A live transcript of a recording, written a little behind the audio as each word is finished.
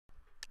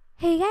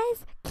Hey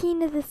guys,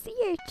 Keena the Sea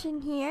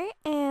Urchin here,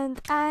 and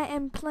I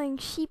am playing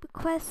Sheep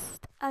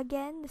Quest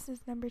again. This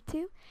is number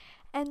 2,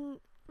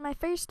 and my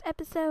first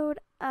episode,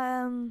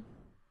 the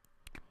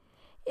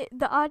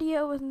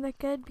audio wasn't that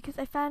good because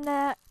I found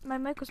out my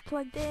mic was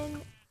plugged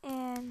in,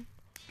 and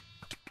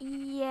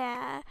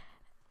yeah,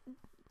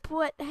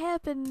 what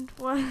happened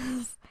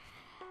was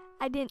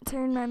I didn't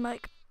turn my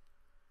mic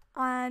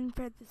on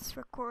for this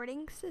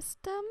recording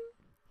system,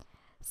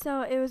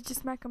 so it was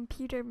just my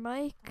computer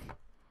mic.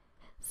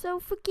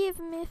 So forgive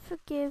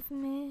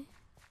me.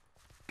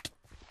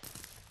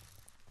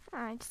 Oh,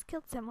 I just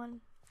killed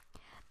someone.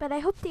 But I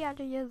hope the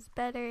audio is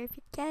better. If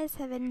you guys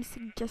have any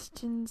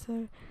suggestions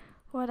or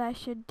what I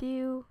should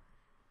do,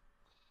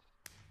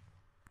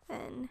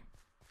 then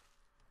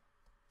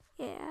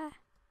yeah.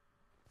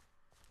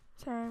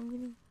 Sorry, I'm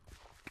getting...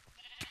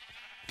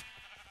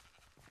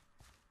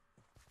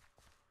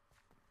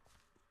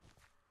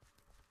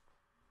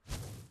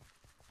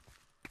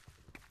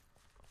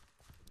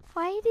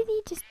 Why did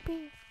he just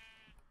bring...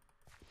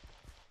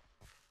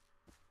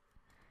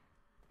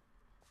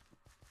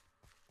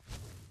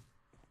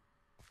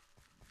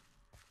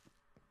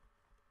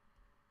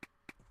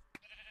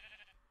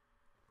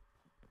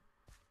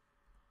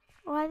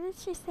 Why did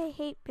she say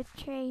hate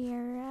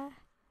betrayer?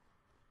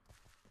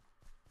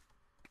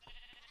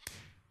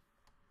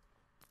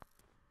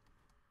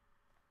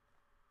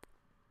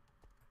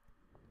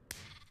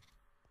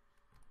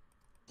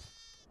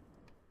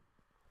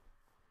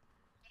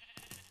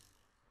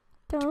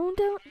 Don't,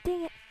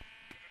 dang it.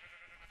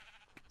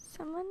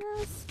 Someone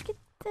else get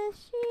the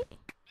sheet.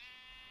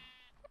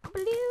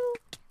 Blue,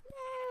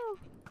 no.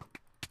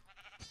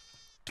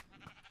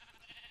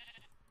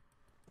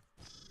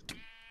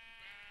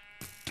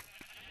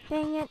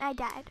 Dang it, I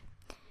died.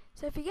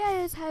 So if you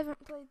guys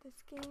haven't played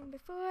this game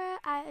before,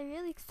 I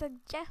really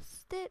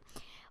suggest it.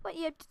 What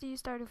you have to do is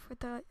start off with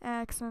the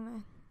X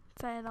and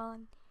set it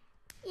on.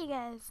 You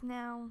guys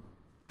now,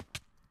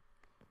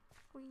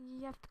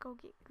 we have to go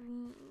get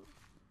green.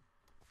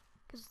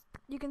 Because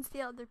you can see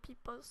other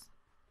people's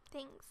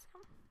things.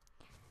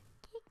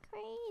 Get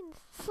green.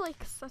 It's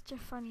like such a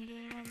fun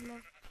game. I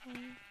love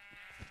playing.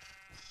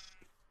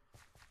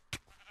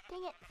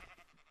 Dang it.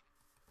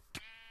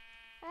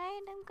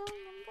 Alright, I'm going.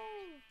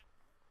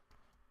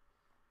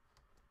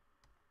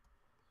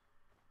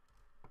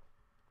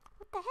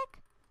 What the heck?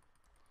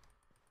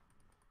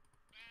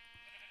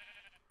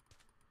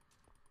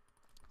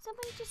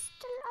 Somebody just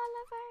stole all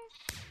of our...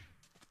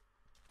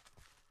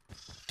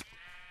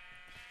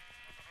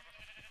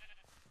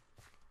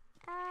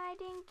 I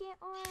didn't get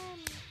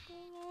one.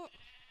 Dang it.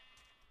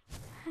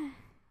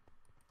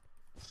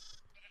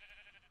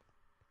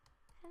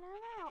 I don't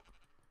know.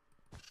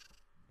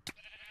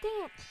 Dang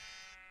it.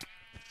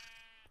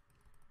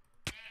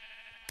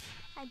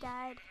 I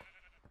died.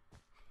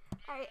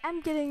 Alright,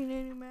 I'm getting a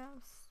new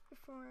mouse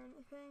before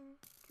anything.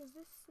 Because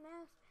this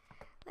mouse,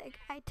 like,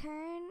 I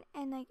turn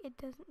and, like, it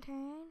doesn't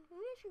turn.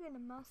 Maybe I should get a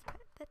mouse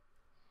pad.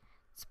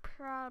 That's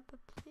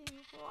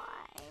probably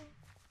why.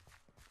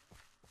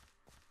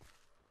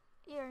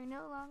 You're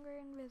no longer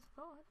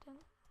invisible.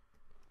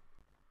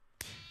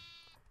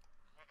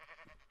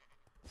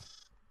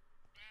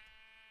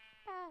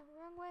 Ah,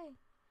 wrong way.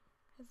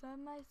 Because of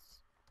my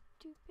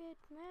stupid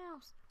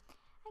mouse.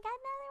 I got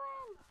another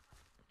one!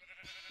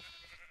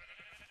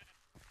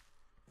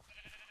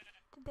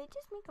 Did they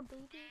just make a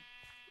baby?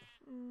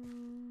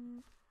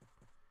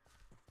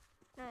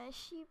 No, a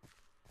sheep.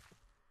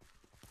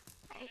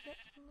 Alright, can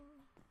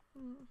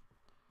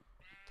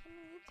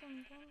we get some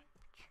gun?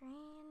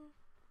 Train.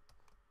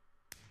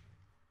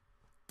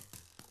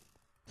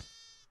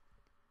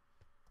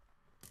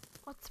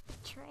 What's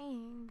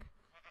betraying?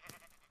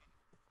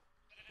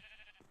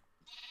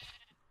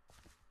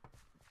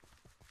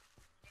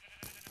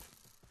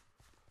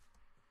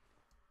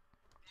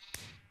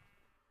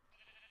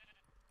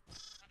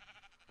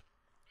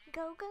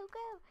 Go, go,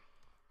 go!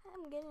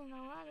 I'm getting a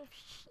lot of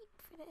sheep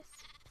for this.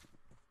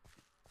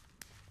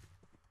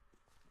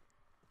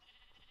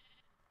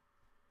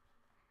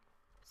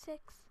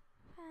 Six,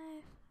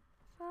 5,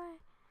 4,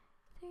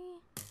 3.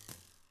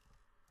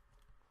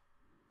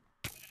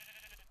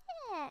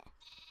 Yeah!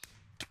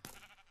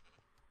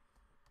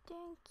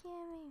 Don't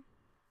kill me.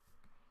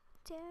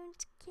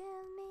 Don't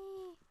kill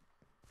me.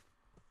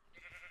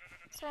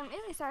 So I'm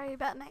really sorry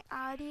about my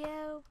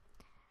audio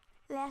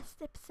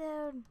last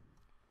episode.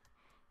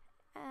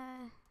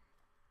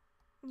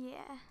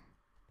 Yeah.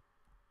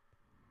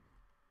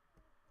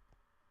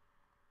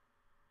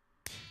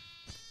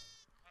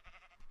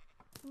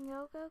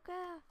 Go, go,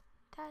 go.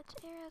 Dodge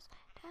arrows.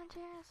 Dodge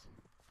arrows.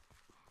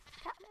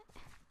 Got it.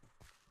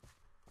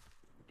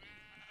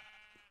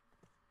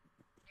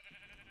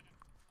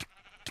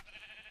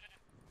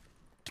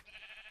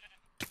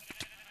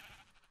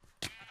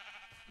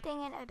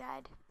 Dang it, I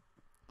died.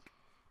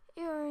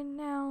 You're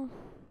now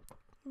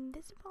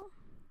invisible.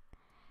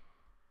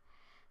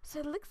 So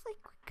it looks like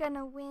we're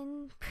gonna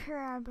win,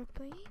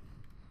 probably.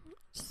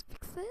 Just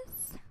fix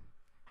this.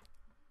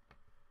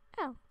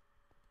 Oh.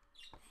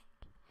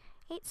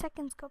 8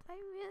 seconds go by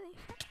really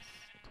fast.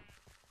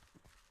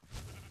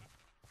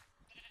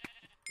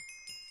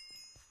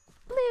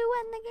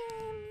 the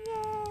game!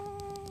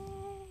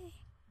 Yay!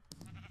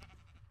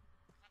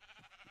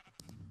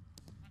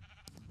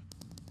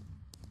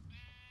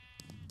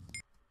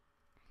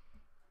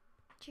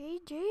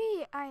 GG!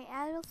 Alright,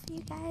 I will see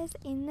you guys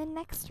in the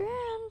next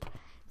round.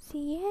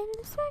 See you in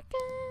a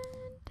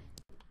second.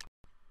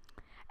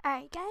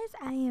 Alright guys,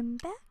 I am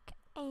back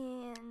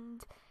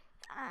and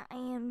I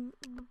am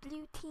the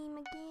blue team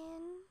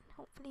again.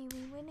 Hopefully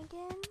we win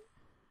again.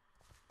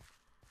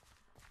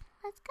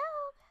 Let's go,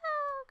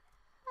 go,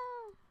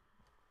 go.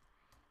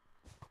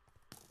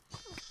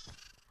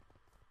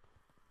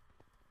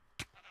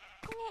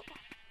 Dang it.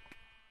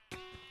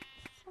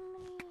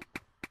 Somebody.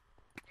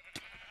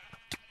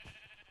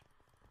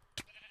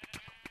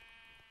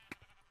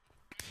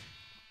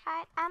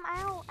 I'm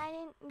out. I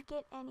didn't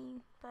get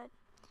any, but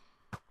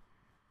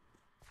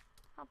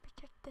I'll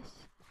protect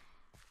this.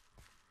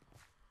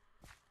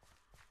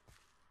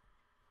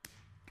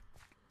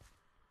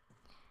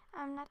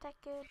 I'm not that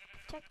good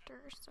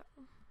protector, so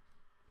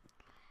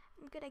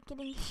I'm good at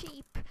getting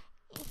sheep.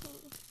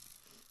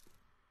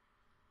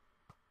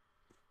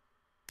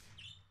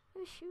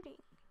 Who's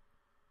shooting?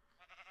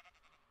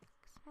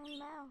 'Cause my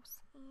mouse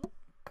ain't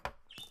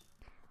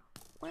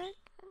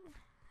working.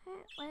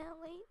 Well,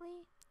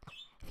 lately.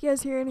 If you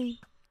guys hear any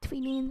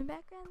tweeting in the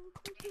background,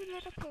 they're 2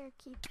 little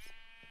parakeets.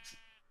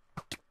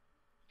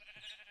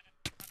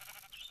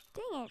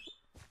 Dang it!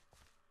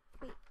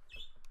 Wait,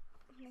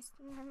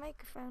 my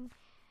microphone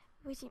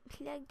wasn't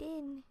plugged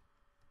in.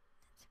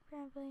 That's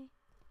probably.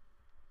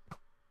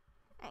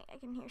 I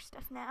can hear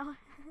stuff now.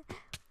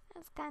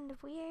 That's kind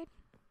of weird.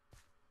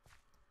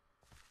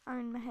 I'm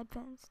in my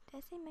headphones. Did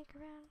I say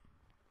microphone?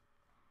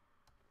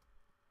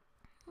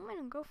 I'm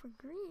gonna go for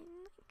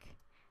green. Like,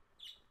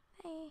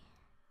 hey.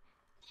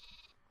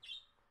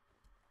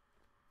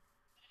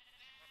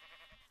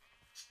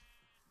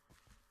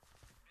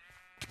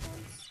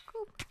 And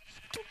scoop,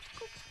 scoop,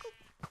 scoop, scoop.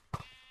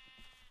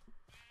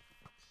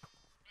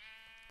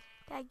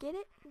 Did I get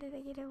it? Did I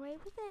get away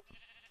with it?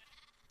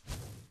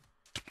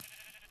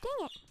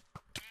 Dang it!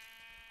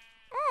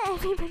 Ah,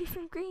 everybody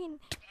from green.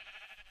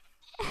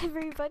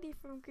 Everybody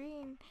from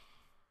green.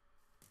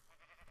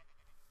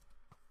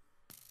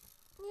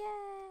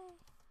 Yay!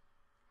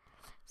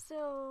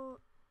 So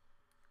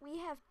we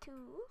have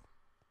 2.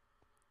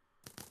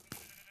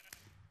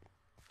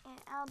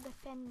 And I'll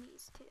defend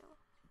these 2.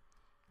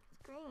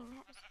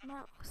 Green has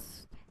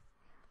most.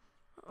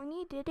 What we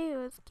need to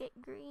do is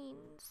get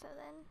green, so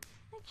then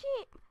like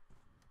sheep.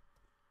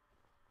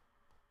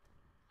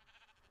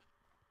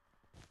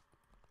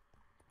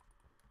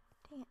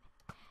 Dang it.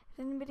 Is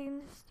anybody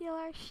gonna steal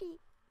our sheep?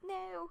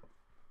 No.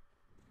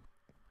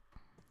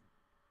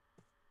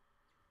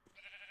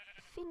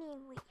 Finny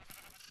leaf.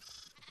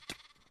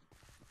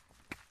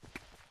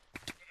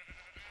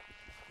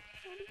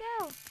 Where'd he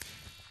go?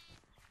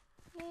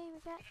 Yay, we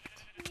got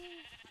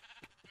 2.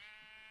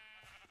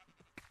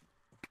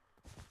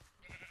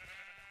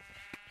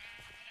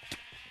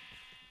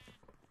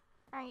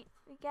 Alright,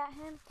 we got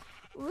him.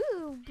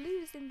 Woo!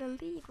 Blue's in the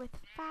lead with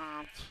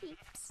 5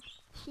 sheeps.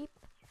 Sheep.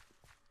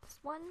 This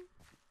 1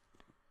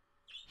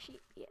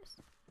 sheep,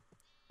 yes.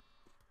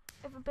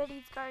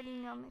 Everybody's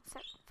guarding them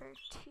except for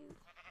 2.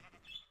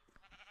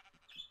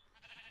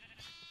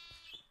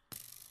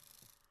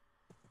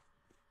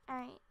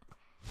 Alright.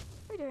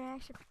 We're doing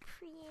actually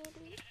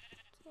pretty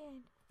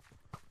good.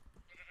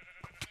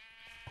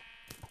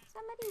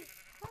 Somebody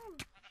come.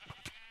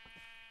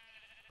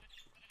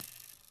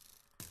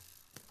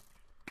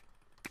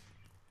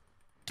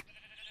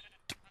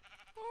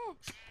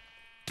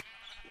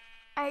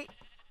 Alright,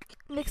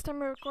 next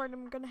time I record,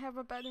 I'm gonna have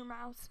a better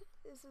mouse.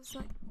 This is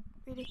like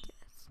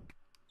ridiculous.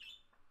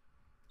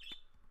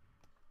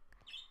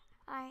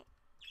 Alright,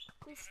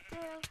 we still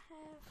have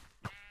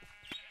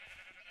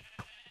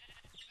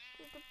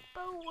the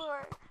bow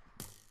war.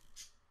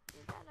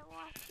 You gotta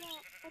watch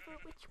that every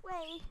which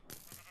way.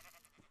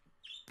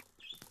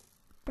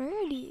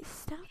 Birdie,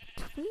 stop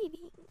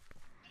tweeting.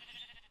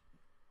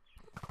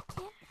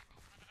 Yeah.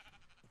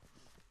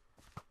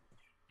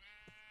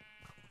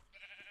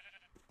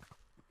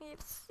 We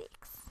have 6.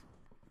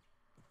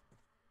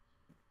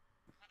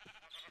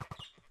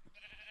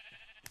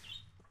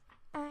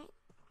 Alright.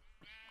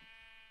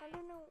 I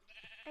don't know.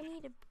 I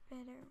need a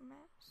better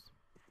mouse.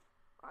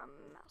 Or a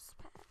mouse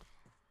pad.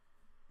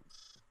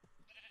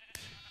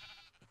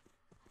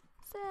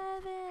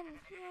 7.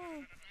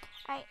 Yay.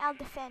 Alright, I'll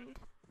defend.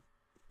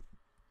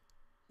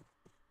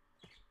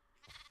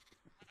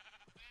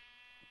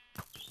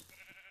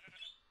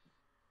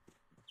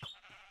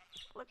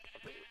 Look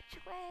every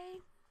which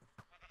way.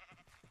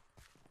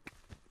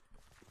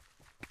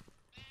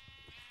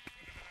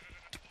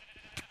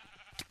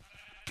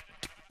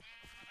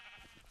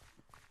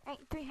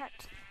 Alright, 3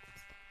 hearts.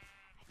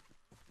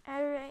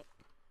 Alright.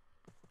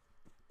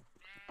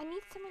 I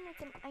need someone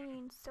with an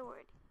iron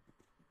sword.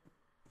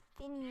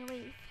 Finny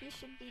Leaf, he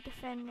should be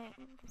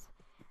defending.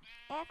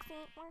 Axe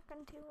ain't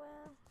working too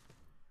well.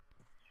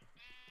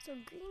 So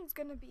green's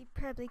gonna be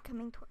probably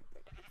coming toward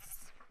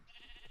us.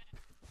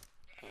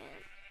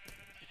 And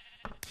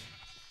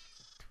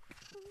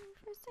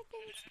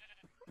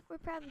We're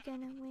probably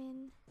gonna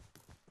win.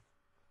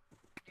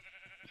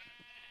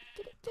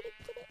 Get it, get it,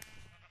 get it.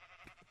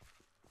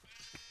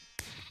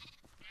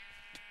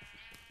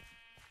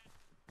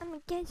 Oh my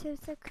gosh, that was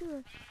so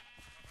cool.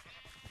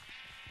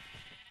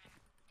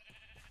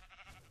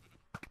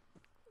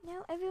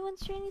 Now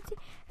everyone's trying to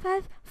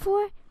 5,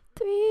 4,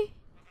 3,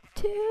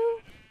 2,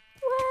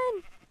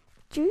 1.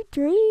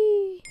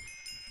 GG.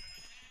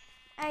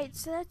 Alright,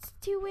 so that's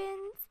 2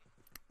 wins.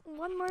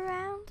 1 more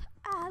round.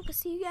 I will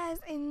see you guys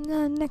in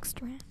the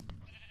next round.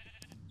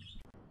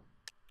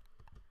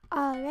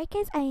 Alright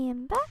guys, I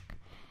am back.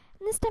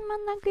 And this time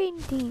on the green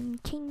team.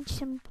 Change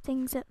some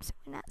things up so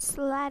we're not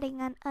sliding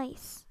on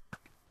ice.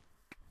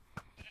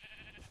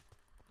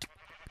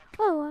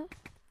 Whoa,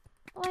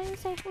 why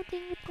was I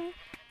holding it there?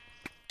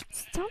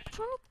 Stop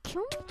trying to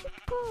kill me,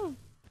 people.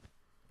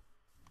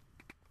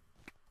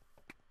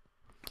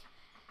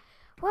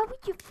 Why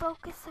would you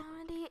focus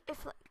somebody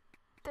if like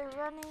they're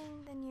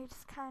running, then you're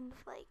just kind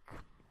of like,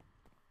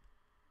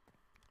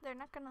 they're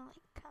not gonna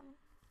like come.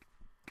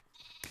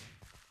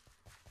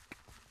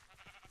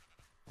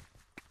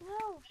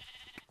 No!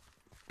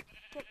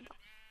 Get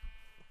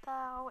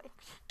the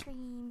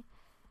extreme.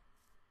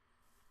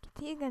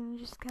 You're gonna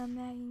just come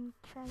back and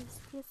try to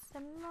steal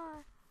some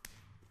more.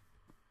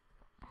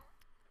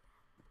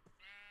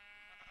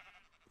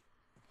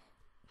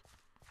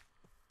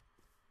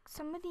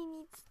 Somebody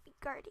needs to be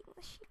guarding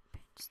the sheep.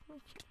 Just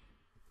make sure.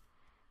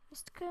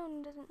 Mr.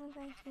 Cone doesn't look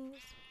like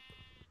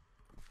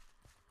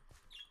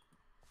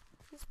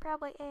he's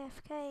probably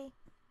AFK.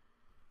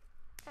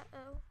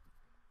 Uh-oh.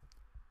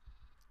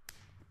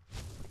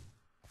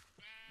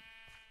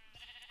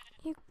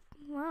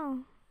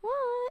 Wow.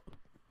 What?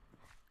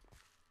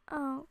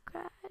 Oh,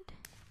 God.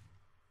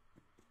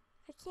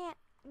 I can't.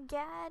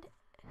 God,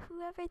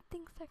 whoever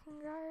thinks I can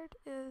guard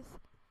is...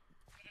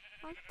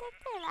 What the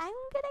hell? I'm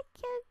gonna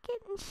go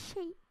get in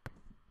shape.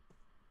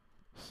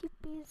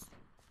 Sheepies.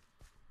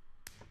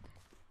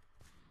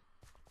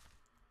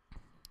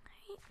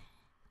 Right.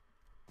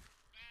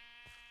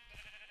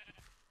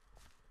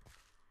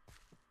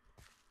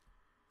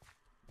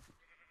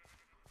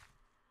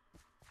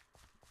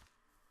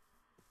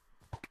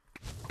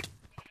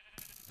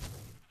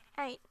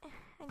 Alright,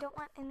 I don't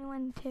want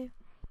anyone to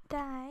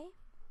die.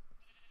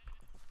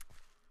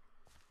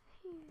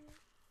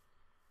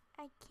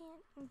 I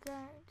can't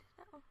guard,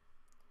 so.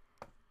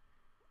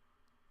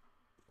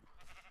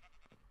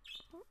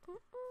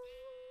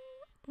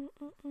 Da,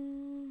 da,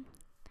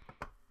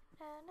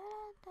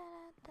 da,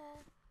 da,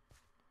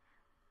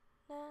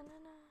 da, da,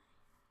 da.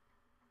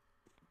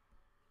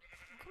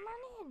 Come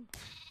on in.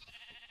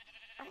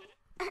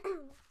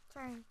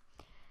 Sorry.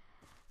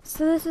 So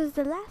this is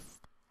the last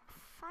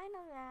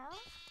final round.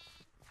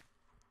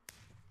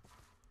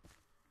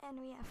 And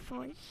we have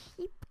 4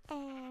 sheep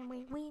and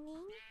we're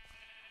winning.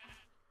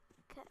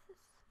 Cause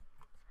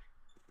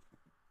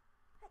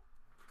hey,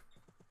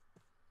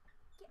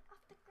 get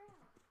off the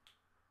ground.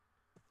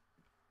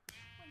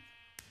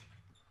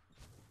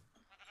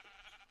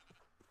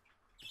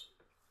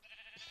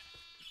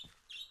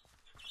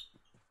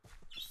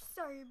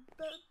 Sorry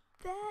about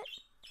that.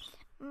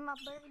 My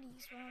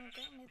birdies won't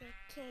go into the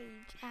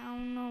cage. I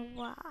don't know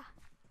why.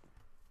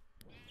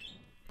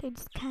 They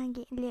just kind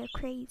of getting a little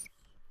crazy.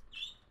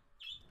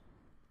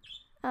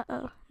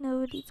 Uh-oh,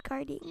 nobody's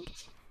guarding.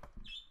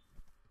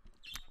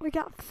 We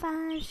got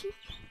 5 sheep.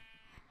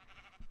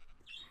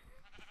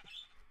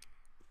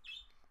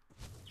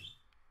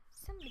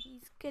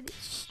 Somebody's good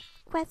at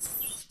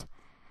quest.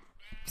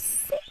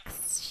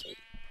 6 sheep.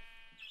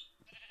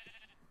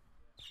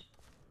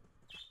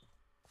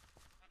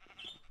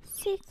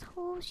 6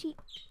 whole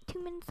sheep. 2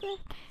 minutes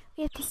left.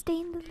 We have to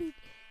stay in the lead.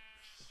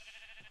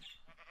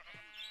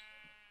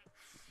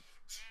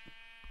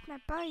 My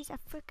bodies are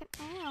freaking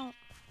out.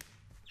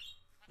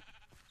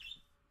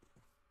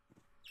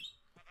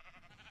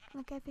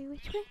 Look every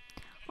which way.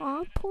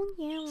 Oh, pull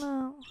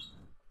yellow.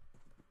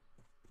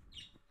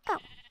 Oh,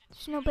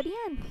 there's nobody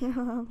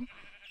on.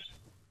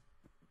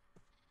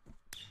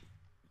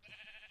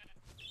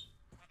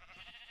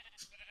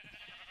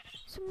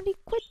 Somebody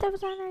quit that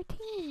was on our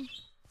team.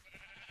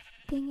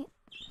 Dang it.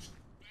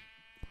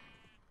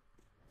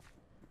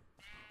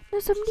 No,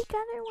 somebody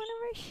got one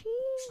of our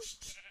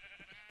sheep.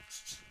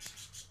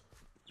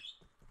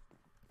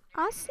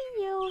 I'll see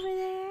you over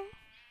there.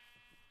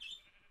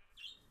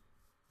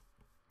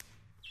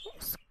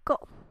 Yes, go.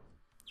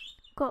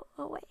 Go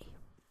away.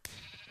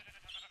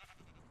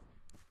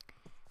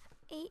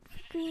 8 for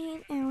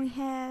green, and we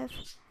have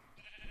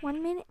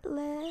 1 minute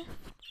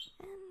left,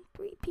 and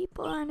 3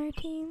 people on our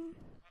team.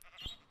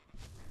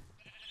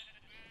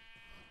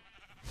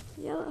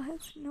 Yellow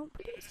has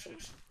nobody, so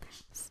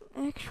it's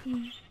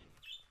actually...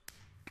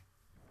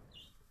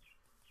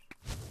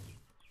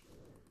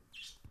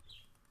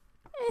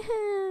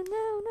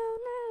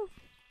 No.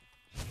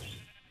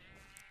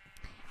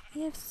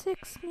 We have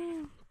 6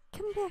 now.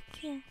 Come back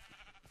here.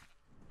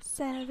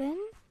 7,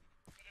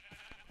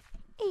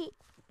 8.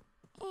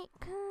 8,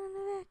 come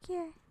back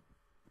here.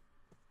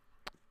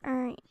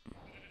 Alright.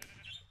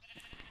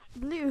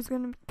 Blue's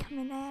gonna be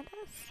coming at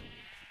us.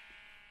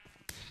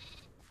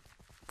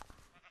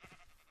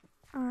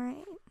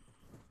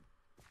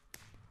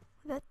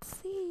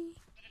 Let's see.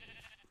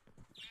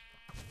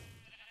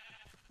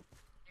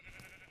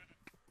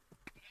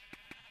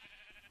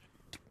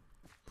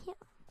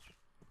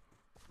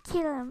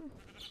 Kill him.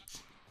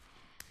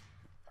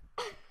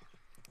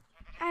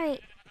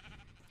 Alright.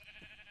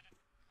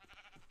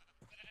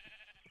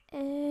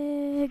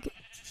 Egg.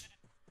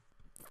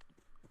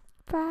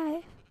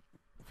 5,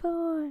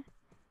 4,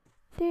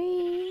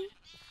 3,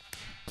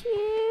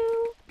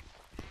 2,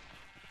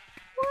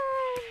 1.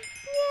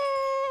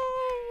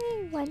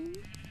 Yay! 1,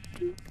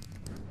 2.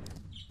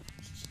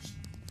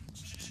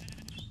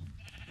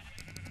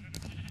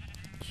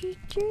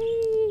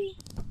 Tree.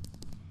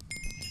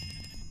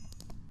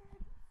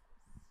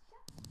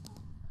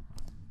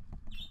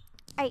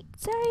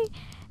 Sorry.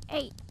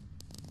 Hey,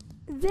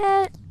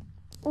 that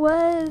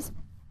was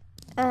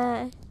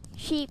a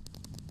sheep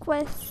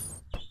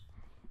quest.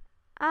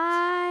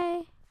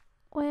 I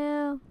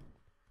will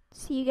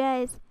see you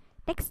guys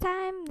next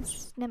time. This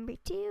is number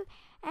 2,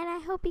 and I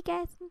hope you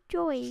guys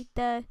enjoyed.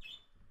 The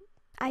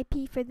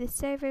IP for this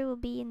server will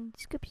be in the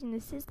description.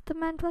 This is the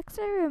Mineplex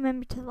server.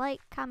 Remember to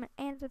like, comment,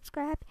 and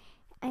subscribe,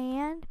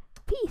 and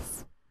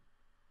peace.